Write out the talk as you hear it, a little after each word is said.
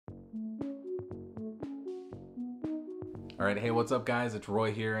All right, hey, what's up guys? It's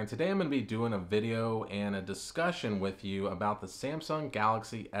Roy here, and today I'm going to be doing a video and a discussion with you about the Samsung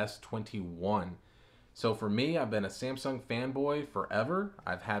Galaxy S21. So for me, I've been a Samsung fanboy forever.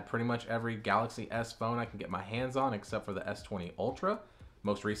 I've had pretty much every Galaxy S phone I can get my hands on except for the S20 Ultra.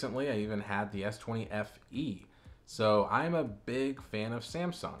 Most recently, I even had the S20 FE. So I'm a big fan of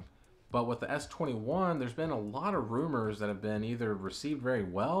Samsung. But with the S21, there's been a lot of rumors that have been either received very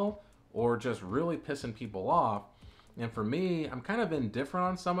well or just really pissing people off. And for me, I'm kind of indifferent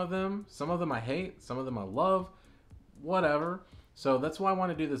on some of them. Some of them I hate, some of them I love, whatever. So that's why I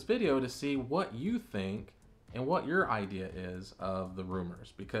want to do this video, to see what you think and what your idea is of the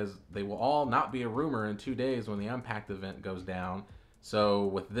rumors, because they will all not be a rumor in 2 days when the Unpacked event goes down. So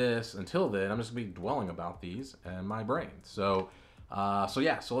with this, until then, I'm just gonna be dwelling about these in my brain. So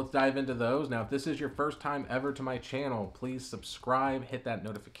let's dive into those. Now, if this is your first time ever to my channel, please subscribe, hit that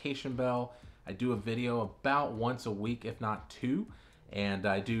notification bell. I do a video about once a week, if not two, and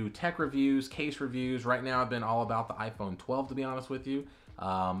I do tech reviews, case reviews. Right now, I've been all about the iPhone 12, to be honest with you.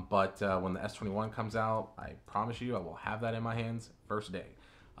 But when the S21 comes out, I promise you I will have that in my hands first day.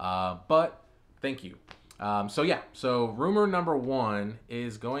 But thank you. So rumor number one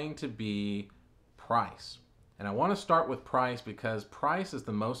is going to be price. And I want to start with price because price is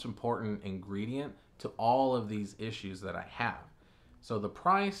the most important ingredient to all of these issues that I have. So the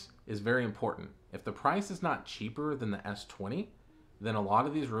price is very important. If the price is not cheaper than the S20, then a lot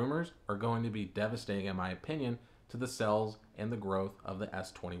of these rumors are going to be devastating, in my opinion, to the sales and the growth of the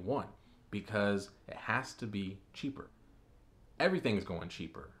S21, because it has to be cheaper. Everything's going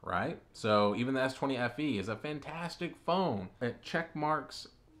cheaper, right? So even the S20 FE is a fantastic phone. It check marks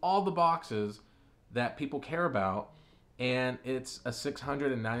all the boxes that people care about, and it's a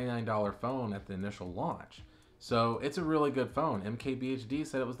 $699 phone at the initial launch. So it's a really good phone. MKBHD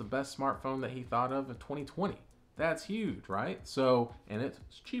said it was the best smartphone that he thought of in 2020. That's huge, right? So, and it's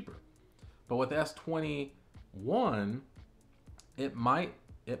cheaper. But with the S21, it might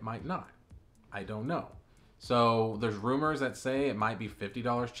not. I don't know. So there's rumors that say it might be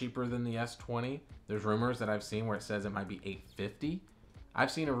 $50 cheaper than the S20. There's rumors that I've seen where it says it might be $850.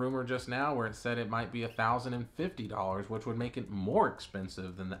 I've seen a rumor just now where it said it might be $1,050, which would make it more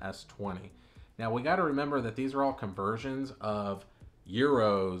expensive than the S20. Now, we got to remember that these are all conversions of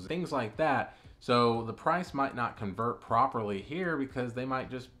euros, things like that. So the price might not convert properly here because they might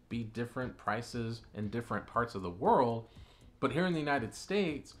just be different prices in different parts of the world. But here in the United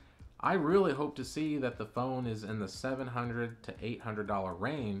States, I really hope to see that the phone is in the $700 to $800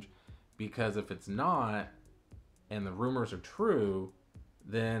 range, because if it's not, and the rumors are true,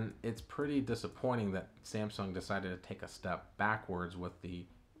 then it's pretty disappointing that Samsung decided to take a step backwards with the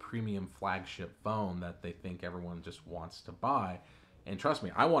premium flagship phone that they think everyone just wants to buy. And trust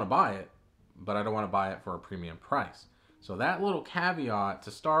me, I want to buy it, but I don't want to buy it for a premium price. So that little caveat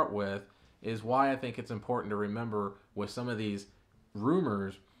to start with is why I think it's important to remember with some of these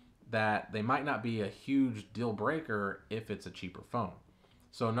rumors that they might not be a huge deal breaker if it's a cheaper phone.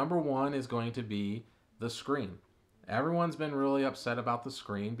 So number one is going to be the screen. Everyone's been really upset about the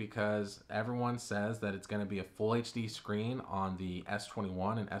screen because everyone says that it's going to be a full HD screen on the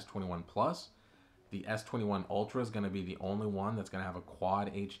S21 and S21 Plus. The S21 Ultra is going to be the only one that's going to have a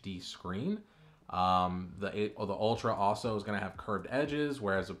quad HD screen. The Ultra also is going to have curved edges,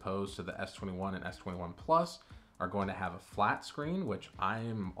 whereas opposed to the S21 and S21 Plus are going to have a flat screen, which I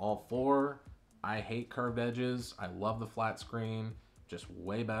am all for. I hate curved edges. I love the flat screen, just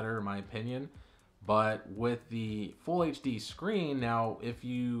way better in my opinion. But with the full HD screen, now if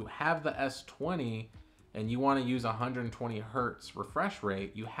you have the S20 and you want to use 120 hertz refresh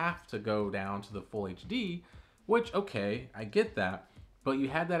rate, you have to go down to the full HD, which, okay, I get that, but you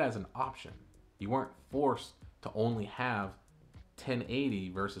had that as an option. You weren't forced to only have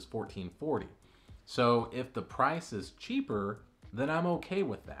 1080 versus 1440. So if the price is cheaper, then I'm okay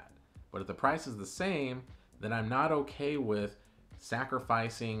with that. But if the price is the same, then I'm not okay with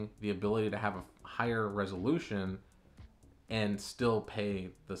sacrificing the ability to have a higher resolution and still pay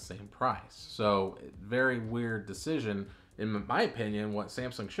the same price. So very weird decision. In my opinion, what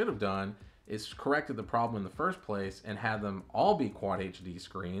Samsung should have done is corrected the problem in the first place and had them all be quad HD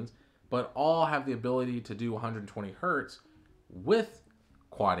screens, but all have the ability to do 120 hertz with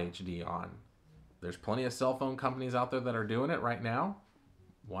quad HD on. There's plenty of cell phone companies out there that are doing it right now.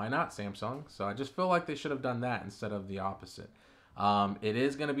 Why not, Samsung? So I just feel like they should have done that instead of the opposite. It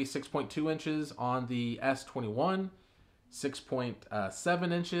is going to be 6.2 inches on the S21,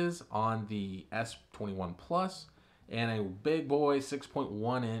 6.7 inches on the S21 Plus, and a big boy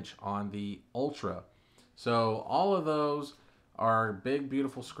 6.1 inch on the Ultra. So all of those are big,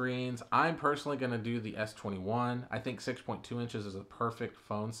 beautiful screens. I'm personally going to do the S21. I think 6.2 inches is a perfect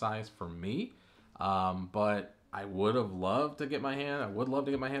phone size for me. But I would have loved to get my hand. I would love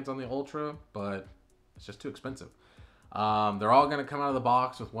to get my hands on the Ultra, but it's just too expensive. They're all going to come out of the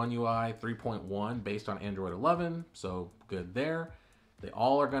box with One UI 3.1 based on Android 11, so good there. They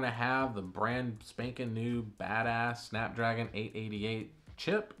all are going to have the brand spanking new badass Snapdragon 888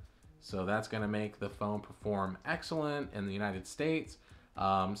 chip, so that's going to make the phone perform excellent in the United States.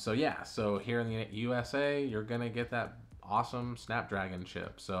 So yeah, so here in the USA, you're going to get that awesome Snapdragon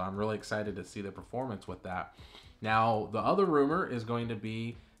chip. So I'm really excited to see the performance with that. Now, the other rumor is going to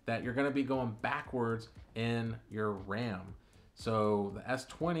be that you're going to be going backwards in your RAM. So the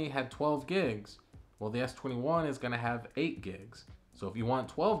S20 had 12 gigs. Well, the S21 is going to have 8 gigs. So if you want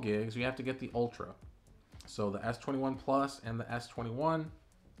 12 gigs, you have to get the Ultra. So the S21 Plus and the S21,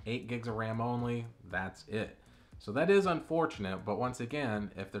 8 gigs of RAM only, that's it. So that is unfortunate, but once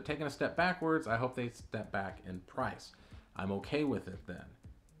again, if they're taking a step backwards, I hope they step back in price. I'm okay with it then.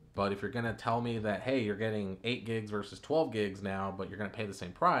 But if you're going to tell me that, hey, you're getting 8 gigs versus 12 gigs now, but you're going to pay the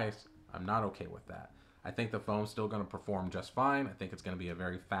same price, I'm not okay with that. I think the phone's still going to perform just fine. I think it's going to be a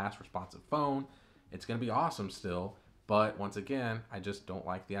very fast, responsive phone. It's going to be awesome still. But once again, I just don't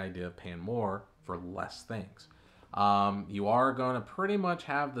like the idea of paying more for less things. You are going to pretty much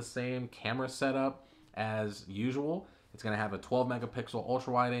have the same camera setup as usual. It's going to have a 12 megapixel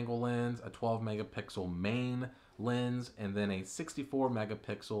ultra wide angle lens, a 12 megapixel main lens, and then a 64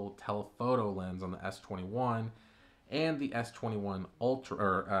 megapixel telephoto lens on the S21 and the S21 Ultra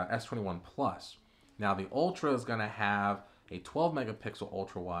or S21 Plus. Now the Ultra is going to have a 12 megapixel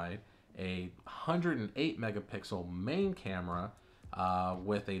ultra wide, a 108 megapixel main camera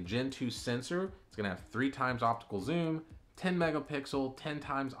with a Gen 2 sensor. It's going to have 3 times optical zoom, 10 megapixel, 10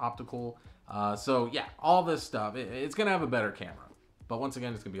 times optical. So yeah, all this stuff. It's going to have a better camera, but once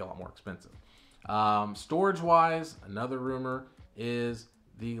again, it's going to be a lot more expensive. Storage wise, another rumor is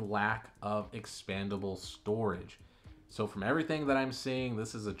the lack of expandable storage. So from everything that I'm seeing,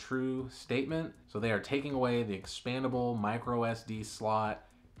 this is a true statement. So they are taking away the expandable micro SD slot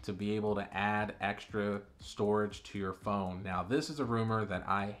to be able to add extra storage to your phone. Now, this is a rumor that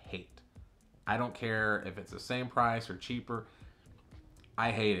I hate. I don't care if it's the same price or cheaper.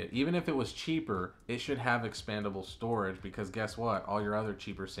 I hate it. Even if it was cheaper, it should have expandable storage, because guess what? All your other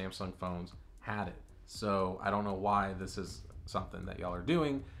cheaper Samsung phones had it. So I don't know why this is something that y'all are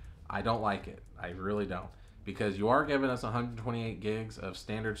doing. I don't like it. I really don't. Because you are giving us 128 gigs of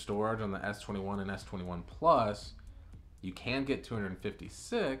standard storage on the S21 and S21 Plus. You can get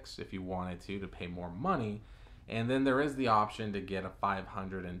 256 if you wanted to pay more money. And then there is the option to get a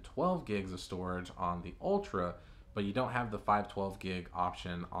 512 gigs of storage on the Ultra, but you don't have the 512 gig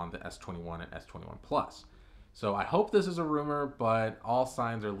option on the S21 and S21 Plus. So I hope this is a rumor, but all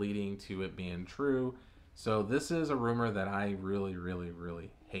signs are leading to it being true. So this is a rumor that I really, really,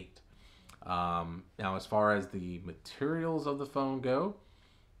 really hate. Now, as far as the materials of the phone go,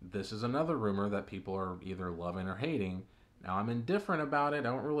 this is another rumor that people are either loving or hating. Now, I'm indifferent about it. I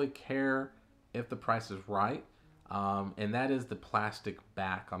don't really care if the price is right. And that is the plastic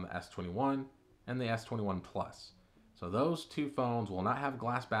back on the S21 and the S21 Plus. So those two phones will not have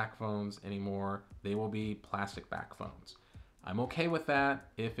glass back phones anymore. They will be plastic back phones. I'm okay with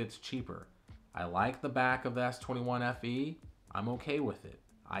that if it's cheaper. I like the back of the S21 FE. I'm okay with it.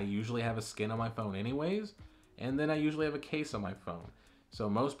 I usually have a skin on my phone anyways, and then I usually have a case on my phone. So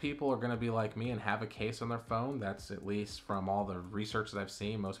most people are going to be like me and have a case on their phone. That's, at least from all the research that I've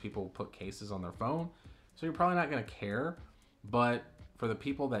seen, most people put cases on their phone. So you're probably not going to care. But for the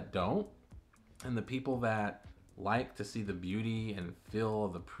people that don't, and the people that like to see the beauty and feel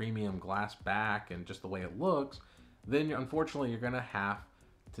of the premium glass back and just the way it looks, then unfortunately you're going to have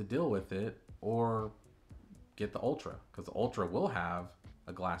to deal with it or get the Ultra, because the Ultra will have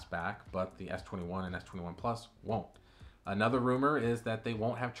a glass back, but the S21 and S21 Plus won't. Another rumor is that they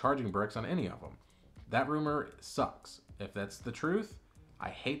won't have charging bricks on any of them. That rumor sucks. If that's the truth, I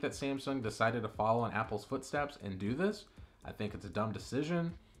hate that Samsung decided to follow in Apple's footsteps and do this. I think it's a dumb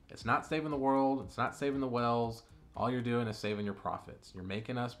decision. It's not saving the world. It's not saving the whales. All you're doing is saving your profits. You're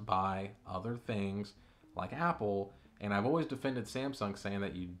making us buy other things like Apple, and I've always defended Samsung, saying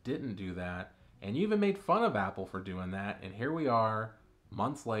that you didn't do that, and you even made fun of Apple for doing that, and here we are,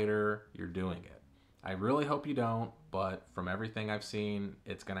 months later, you're doing it. I really hope you don't, but from everything I've seen,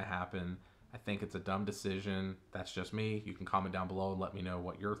 it's going to happen. I think it's a dumb decision. That's just me. You can comment down below and let me know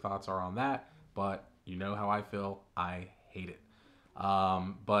what your thoughts are on that, but you know how I feel. I hate it.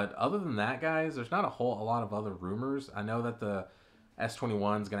 But other than that, guys, there's not a lot of other rumors. I know that the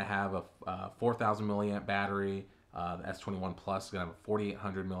S21 is going to have a 4,000 milliamp battery. The S21 Plus is going to have a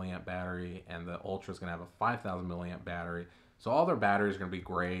 4,800 milliamp battery, and the Ultra is going to have a 5,000 milliamp battery. So all their batteries are going to be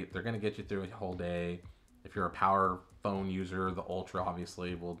great. They're going to get you through a whole day. If you're a power phone user, the Ultra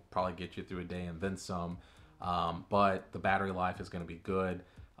obviously will probably get you through a day and then some. But the battery life is going to be good.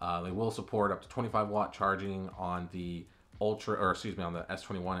 They will support up to 25-watt charging on the Ultra, or excuse me, on the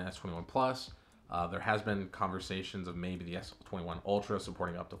S21 and S21 Plus. There has been conversations of maybe the S21 Ultra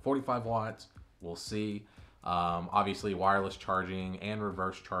supporting up to 45 watts. We'll see. Obviously, wireless charging and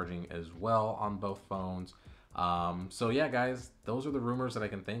reverse charging as well on both phones. So yeah, guys, those are the rumors that I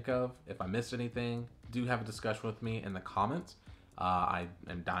can think of. If I missed anything, do have a discussion with me in the comments. I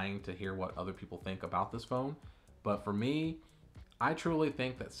am dying to hear what other people think about this phone. But for me, I truly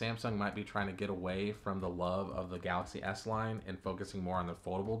think that Samsung might be trying to get away from the love of the Galaxy S line and focusing more on their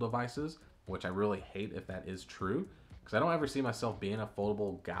foldable devices, which I really hate if that is true, because I don't ever see myself being a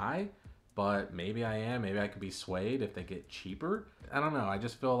foldable guy, but maybe I am. Maybe I could be swayed if they get cheaper. I don't know. I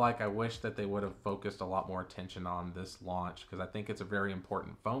just feel like I wish that they would have focused a lot more attention on this launch, because I think it's a very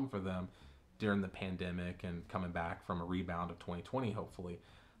important phone for them during the pandemic and coming back from a rebound of 2020, hopefully.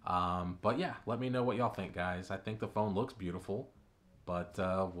 But yeah, let me know what y'all think, guys. I think the phone looks beautiful, but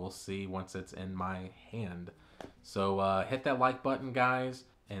we'll see once it's in my hand. So hit that like button, guys,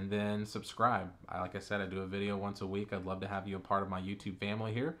 and then subscribe. Like I said, I do a video once a week. I'd love to have you a part of my YouTube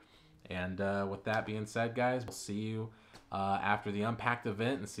family here. And with that being said, guys, we'll see you after the Unpacked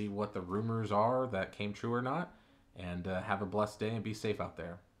event and see what the rumors are that came true or not. And have a blessed day and be safe out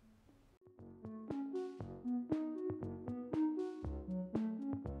there.